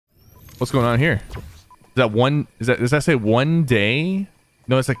What's going on here? Is that one? Does that say 1 day?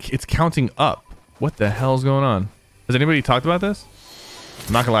 No, it's like it's counting up. What the hell's going on? Has anybody talked about this?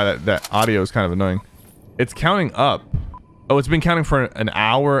 I'm not gonna lie, that audio is kind of annoying. It's counting up. Oh, it's been counting for an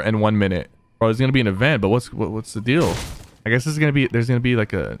hour and 1 minute. Bro, there's gonna be an event, but what's the deal? I guess there's gonna be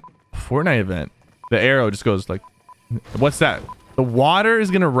like a Fortnite event. The arrow just goes like, what's that? The water is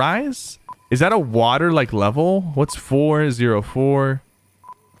gonna rise? Is that a water like level? What's 404?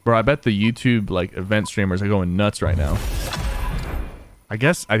 Bro, I bet the YouTube like event streamers are going nuts right now. I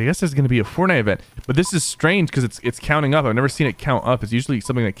guess there's gonna be a Fortnite event, but this is strange because it's counting up. I've never seen it count up. It's usually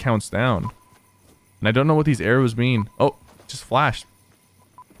something that counts down, and I don't know what these arrows mean. Oh, just flashed.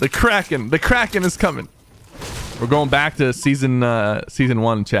 The Kraken is coming. We're going back to season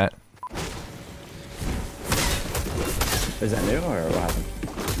 1, chat. Is that new or what happened?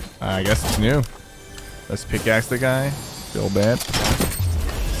 I guess it's new. Let's pickaxe the guy. Feel bad.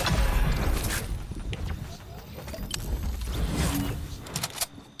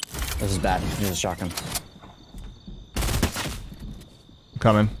 This is bad. This is shotgun. I'm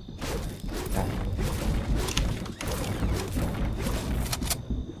coming. Yeah.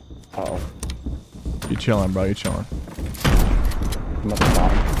 Uh-oh. You chilling, bro. You chilling. I'm at the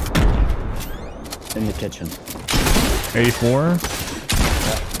bottom. In the kitchen. 84.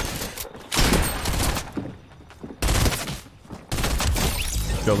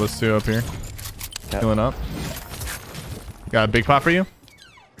 Kill this two up here. Yep. Healing up. Got a big pot for you?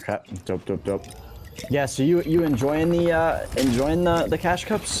 Okay. Dope. Yeah, so you enjoying the cash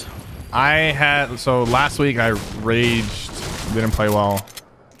cups? So last week I raged, didn't play well.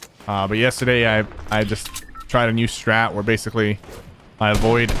 But yesterday I just tried a new strat where basically I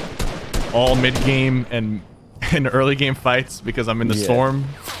avoid all mid game and early game fights because I'm in the storm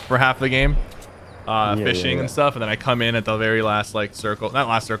for half the game. Fishing and stuff, and then I come in at the very last like circle, not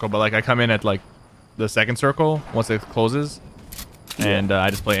last circle, but like I come in at like the second circle once it closes, and I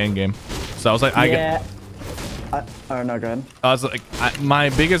just play end game. So I was like, oh no, go ahead. I was like, my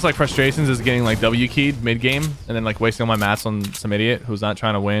biggest like frustrations is getting like W keyed mid game and then like wasting all my mats on some idiot who's not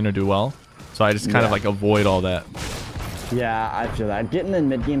trying to win or do well. So I just kind of like avoid all that. Yeah, I feel that getting in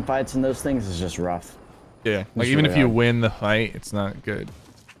mid game fights and those things is just rough. Yeah, like even if you win the fight, it's not good.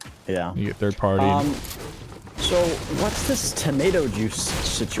 Yeah. You get third party. So what's this tomato juice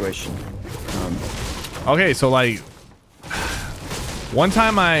situation? Okay, so like one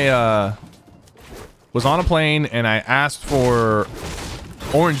time I was on a plane and I asked for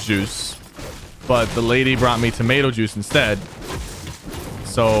orange juice, but the lady brought me tomato juice instead.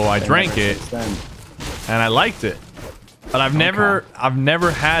 So I drank it and I liked it. But I've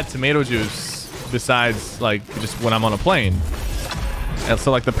never had tomato juice besides like just when I'm on a plane. And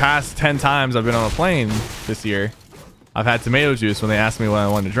so like the past 10 times I've been on a plane this year, I've had tomato juice when they asked me what I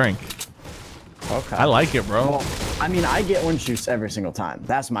wanted to drink. Okay. I like it, bro. Well, I mean, I get orange juice every single time.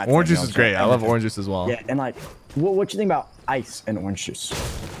 That's my orange juice is great. I love orange juice as well. Yeah, and like, what you think about ice and orange juice?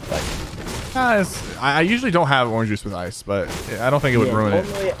 Like, I usually don't have orange juice with ice, but I don't think it would ruin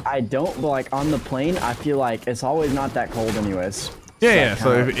it. I don't, but like on the plane, I feel like it's always not that cold anyways. Yeah,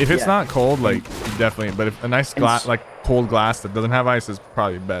 so if it's not cold, like definitely, but if a nice glass, like cold glass that doesn't have ice is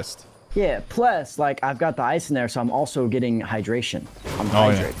probably best. Yeah, plus like I've got the ice in there, so I'm also getting hydration. I'm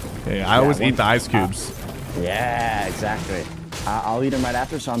hydrated. Yeah, I always eat the ice cubes. Yeah, exactly. I'll eat them right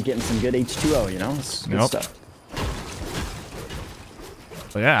after, so I'm getting some good H2O, you know? It's good stuff.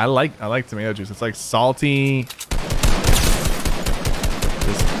 But yeah, I like tomato juice. It's like salty.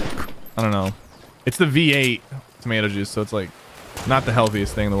 I don't know. It's the V8 tomato juice, so it's like not the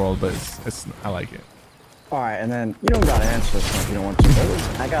healthiest thing in the world, but it's I like it. All right, and then you don't gotta answer this one if you don't want to.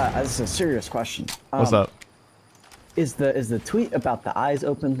 This is a serious question. What's up? Is the tweet about the eyes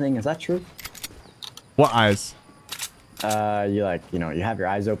open thing? Is that true? What eyes? You like you have your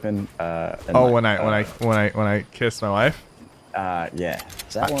eyes open. Oh, like, when I kiss my wife. Yeah.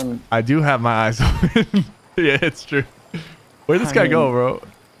 Is that one? I do have my eyes open. Yeah, it's true. Where'd this guy go, bro?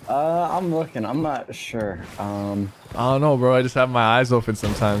 I'm looking. I'm not sure. I don't know, bro. I just have my eyes open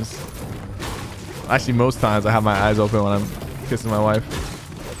sometimes. Actually, most times I have my eyes open when I'm kissing my wife.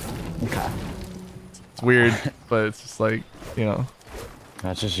 Okay. It's weird, but it's just like,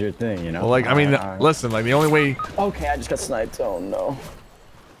 That's just your thing, Well, like, I mean, listen, like the only way. Okay, I just got sniped. Oh no.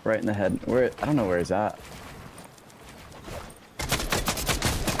 Right in the head. I don't know where he's at.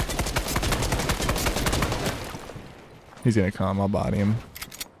 He's gonna come. I'll body him.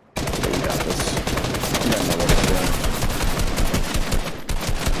 You got this. You don't know what he's doing.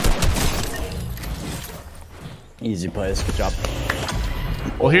 Easy plays. Good job.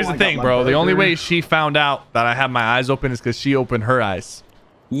 Well, here's the thing, bro. The only way she found out that I have my eyes open is because she opened her eyes.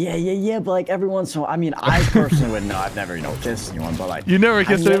 Yeah, but like every once in a while, I mean, I personally wouldn't know. I've never, kissed anyone, but like. You never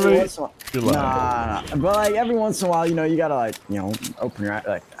kissed anybody? You're lying. Nah. But like every once in a while, you gotta like, open your eye.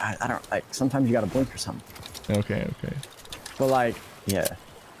 Like, I don't, like, sometimes you gotta blink or something. Okay. But like, yeah.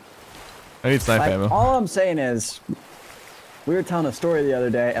 I need sniper ammo. All I'm saying is, we were telling a story the other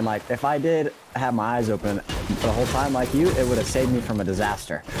day, and like, if I did have my eyes open the whole time like you, it would have saved me from a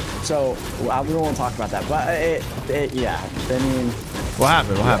disaster. So, we don't want to talk about that, but yeah. I mean... What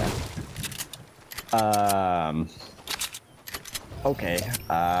happened? Okay.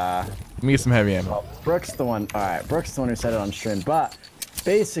 Let me get some heavy ammo. Well, Brooks the one who said it on stream, but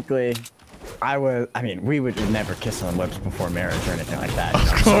basically, we would never kiss on the lips before marriage or anything like that.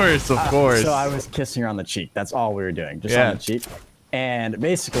 Of course. So I was kissing her on the cheek. That's all we were doing, just on the cheek. And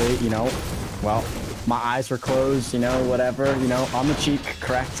basically, well, my eyes were closed, whatever, on the cheek,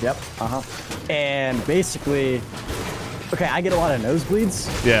 correct? Yep. And basically, okay, I get a lot of nosebleeds.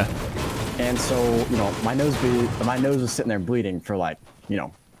 Yeah. And so, my nose was sitting there bleeding for like,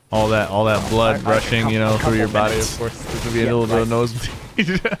 all that blood rushing, through your body. Of course, there's gonna be a little bit of nosebleed.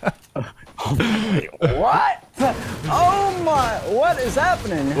 What? Oh my! What is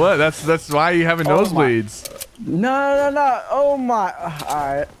happening? What? That's why you having nosebleeds. No. Oh my!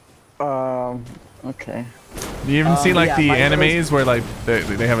 All right. Okay. You even seen like the animes where like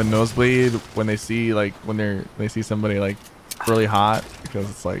they have a nosebleed when they see they see somebody like really hot because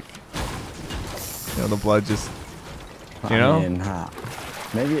it's like the blood just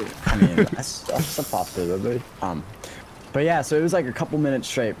maybe that's a possibility. But yeah, so it was like a couple minutes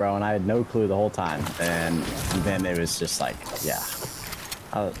straight, bro, and I had no clue the whole time, and then it was just like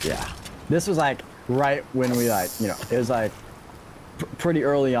this was like right when we it was like pretty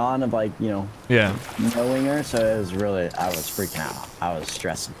early on of like knowing her, so it was really, I was freaking out, I was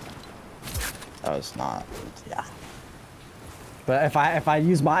stressing. I was not, but if I had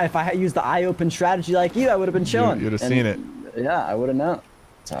used the eye open strategy like you, I would have been chilling. You'd have seen it. Yeah, I would have known.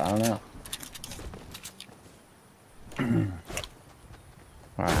 So I don't know.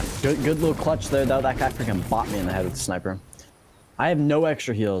 Alright, good little clutch there though. That guy freaking bought me in the head with the sniper. I have no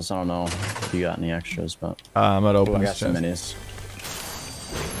extra heals. I don't know if you got any extras, but I'm gonna open I this got some minis.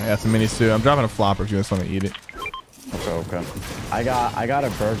 I got some minis too. I'm dropping a flopper if you guys want to eat it. Okay. I got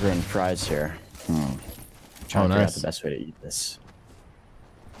a burger and fries here. Trying to figure out the best way to eat this.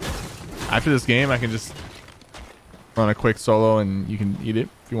 After this game, I can just run a quick solo and you can eat it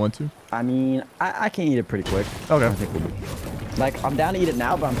if you want to. I mean, I can eat it pretty quick. Okay. I think like, I'm down to eat it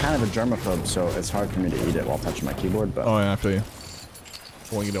now, but I'm kind of a germaphobe, so it's hard for me to eat it while touching my keyboard. But oh yeah, I feel you.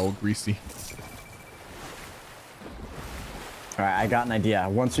 I want to get all greasy. All right, I got an idea.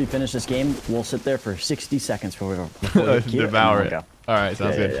 Once we finish this game, we'll sit there for 60 seconds before we queue, devour it. All right,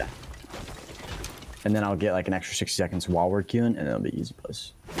 sounds good. Yeah. And then I'll get like an extra 60 seconds while we're queuing, and it'll be easy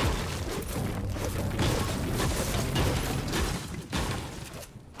place.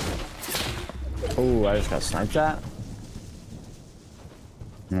 Oh, I just got sniped at.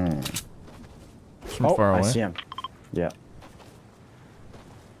 From far away. I see him. Yeah.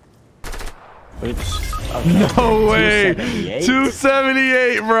 Oops. Okay. No way!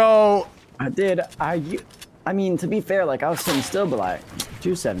 278, bro! Dude, I mean, to be fair, like, I was sitting still, but like,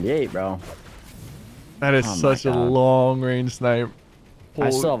 278, bro. That is such a long range snipe. I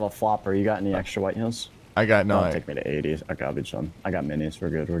still have a flopper. You got any extra white heals? I got no. Take me to 80s. Okay, I'll be chilling. I got minis. We're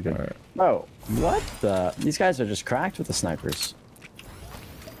good. Right. Oh, what the? These guys are just cracked with the snipers.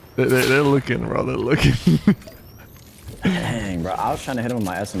 They're looking, bro. They're looking. Dang, bro. I was trying to hit him with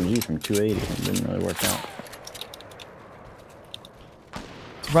my SMG from 280. It didn't really work out.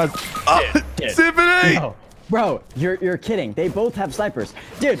 Surprise. Oh, SypherPK! No. Bro, you're kidding. They both have snipers.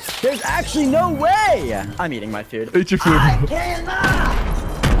 Dude, there's actually no way! I'm eating my food. Eat your food, bro. I cannot!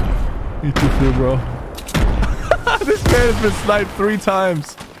 Eat your food, bro. This man has been sniped 3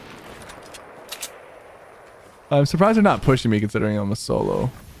 times. I'm surprised they're not pushing me considering I'm a solo.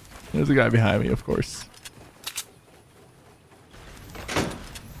 There's a guy behind me, of course.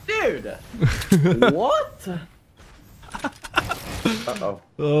 Dude! What? Uh-oh.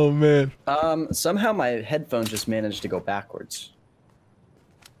 Oh, man. Somehow my headphones just managed to go backwards.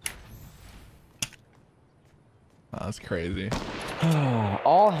 Oh, that's crazy.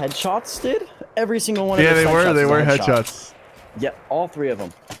 All headshots, dude? Every single one of them. Yeah, they were headshots. Yep, all 3 of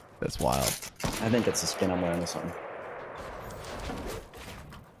them. That's wild. I think it's the skin I'm wearing or something.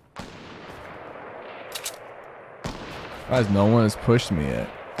 Guys, no one has pushed me yet.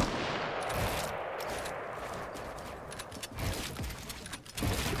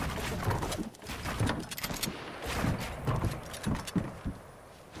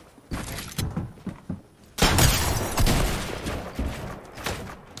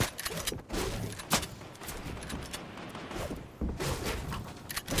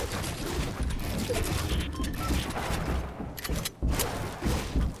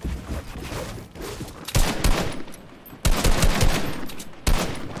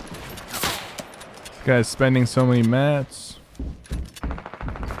 This guy's spending so many mats.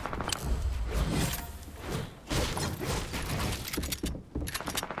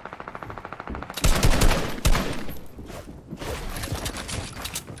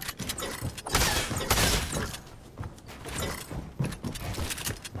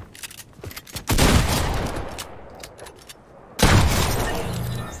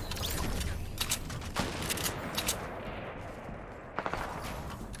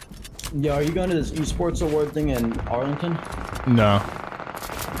 Yo, are you going to this esports award thing in Arlington? No.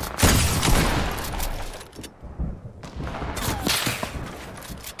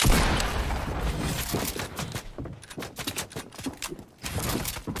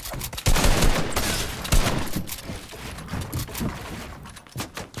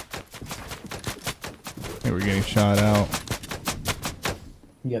 Hey, we're getting shot out.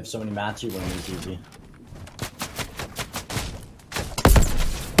 You have so many mats, you win these easy.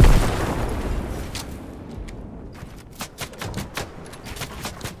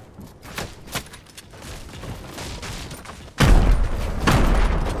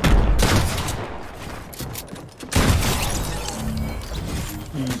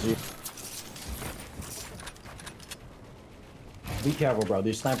 Easy. Be careful, bro.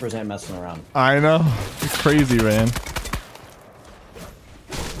 These snipers ain't messing around. I know. It's crazy, man.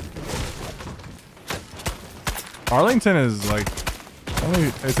 Arlington is like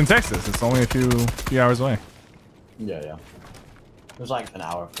it's in Texas. It's only a few hours away. Yeah, yeah. It was like an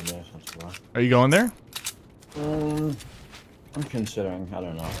hour from me. Are you going there? I'm considering. I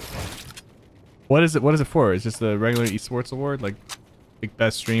don't know. What is it? What is it for? Is just the regular esports award, like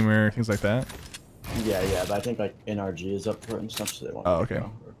best streamer, things like that? Yeah, yeah. But I think like NRG is up for it and stuff, so they want. Oh, okay.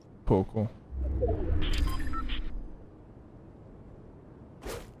 Cool, cool.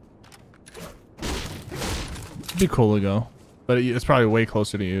 It'd be cool to go, but it's probably way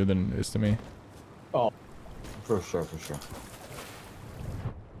closer to you than it is to me. Oh, for sure, for sure.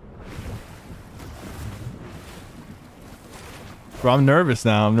 Bro, I'm nervous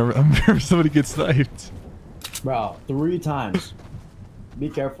now. I'm nervous somebody gets sniped. Bro, 3 times. Be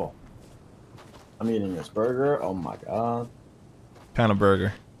careful. I'm eating this burger. Oh my god. Kind of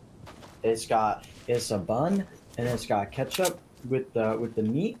burger. It's a bun and it's got ketchup with the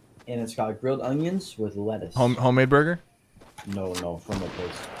meat and it's got grilled onions with lettuce. Homemade burger? No, from the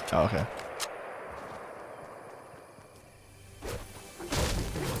place. Oh, okay.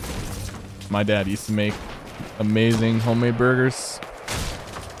 My dad used to make amazing homemade burgers.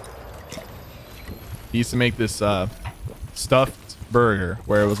 He used to make this stuffed burger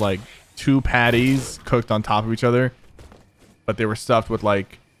where it was like 2 patties cooked on top of each other, but they were stuffed with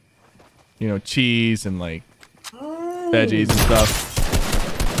like, you know, cheese and like veggies and stuff.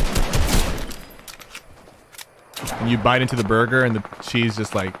 And you bite into the burger and the cheese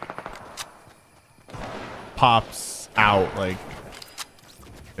just like pops out. Like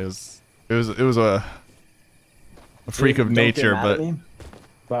it was a freak of nature,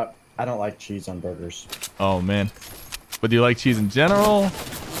 but I don't like cheese on burgers. Oh man. But do you like cheese in general?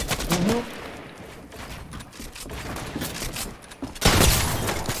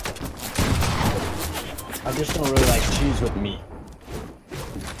 I just don't really like cheese with meat.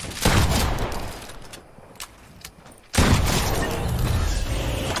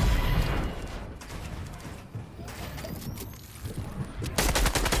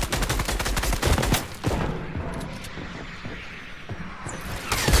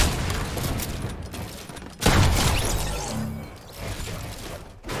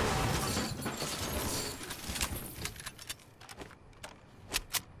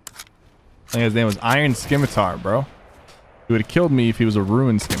 I think his name was Iron Scimitar, bro. He would have killed me if he was a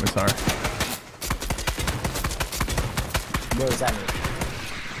ruined Scimitar. What does that mean?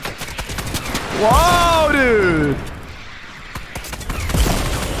 Whoa, dude!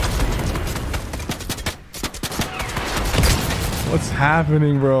 What's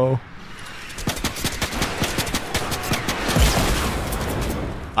happening, bro?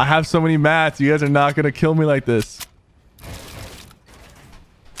 I have so many mats. You guys are not gonna kill me like this.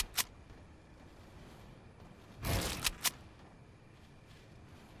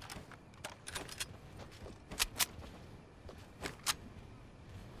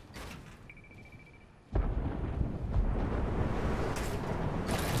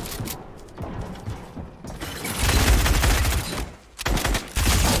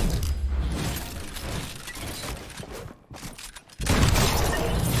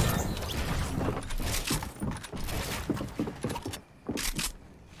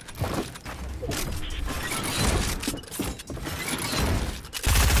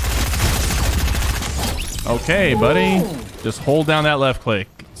 Okay, buddy. Just hold down that left click.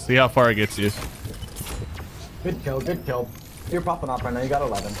 See how far it gets you. Good kill, good kill. You're popping off right now. You got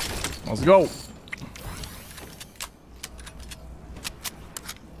 11. Let's go.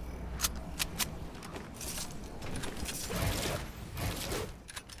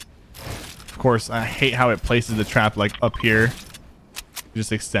 Of course, I hate how it places the trap like up here. It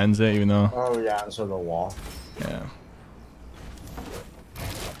just extends it, even though. Oh yeah, so the wall. Yeah.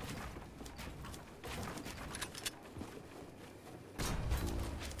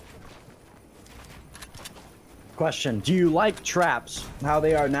 Question: do you like traps how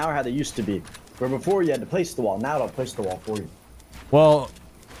they are now or how they used to be? Where before you had to place the wall, now it'll place the wall for you. Well,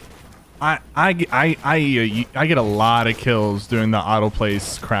 I get a lot of kills doing the auto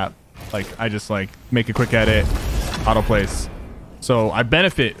place crap. Like I just like make a quick edit, auto place. So I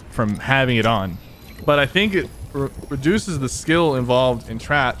benefit from having it on, but I think it reduces the skill involved in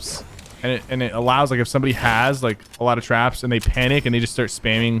traps, and it allows, like, if somebody has like a lot of traps and they panic and they just start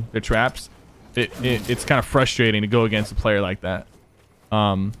spamming their traps, it's kind of frustrating to go against a player like that.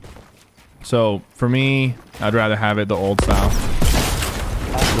 So for me, I'd rather have it the old style.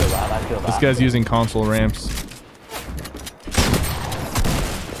 I feel that. This guy's using console ramps.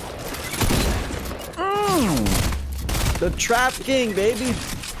 The trap king, baby.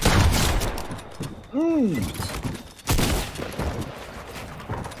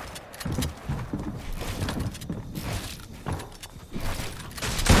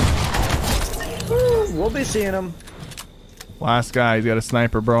 We'll be seeing him. Last guy, he's got a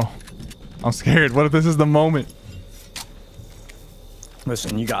sniper, bro. I'm scared. What if this is the moment?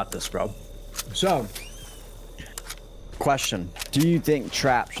 Listen, you got this, bro. So, question: do you think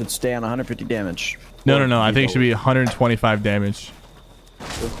trap should stay on 150 damage? No. I think it should be 125 damage.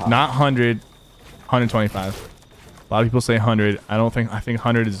 Not 100, 125. A lot of people say 100. I think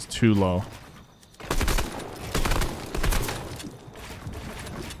 100 is too low.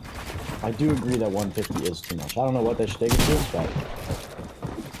 I do agree that 150 is too much. I don't know what they should take it to, but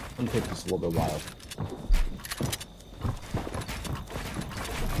 150 is a little bit wild.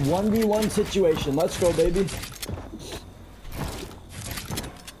 1v1 situation. Let's go, baby.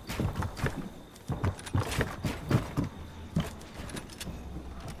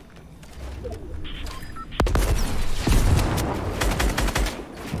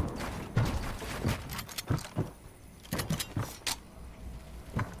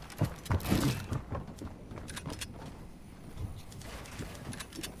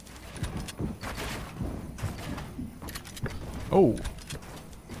 Oh.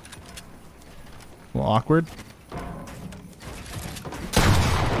 A little awkward.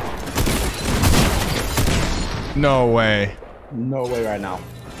 No way. No way right now.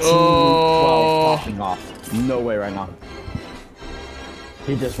 Oh. 12 popping off. No way right now.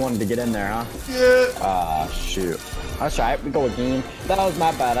 He just wanted to get in there, huh? Yeah. Shoot. That's right. We go again. That was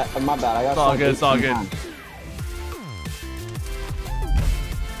my bad. My bad. I got it's all good.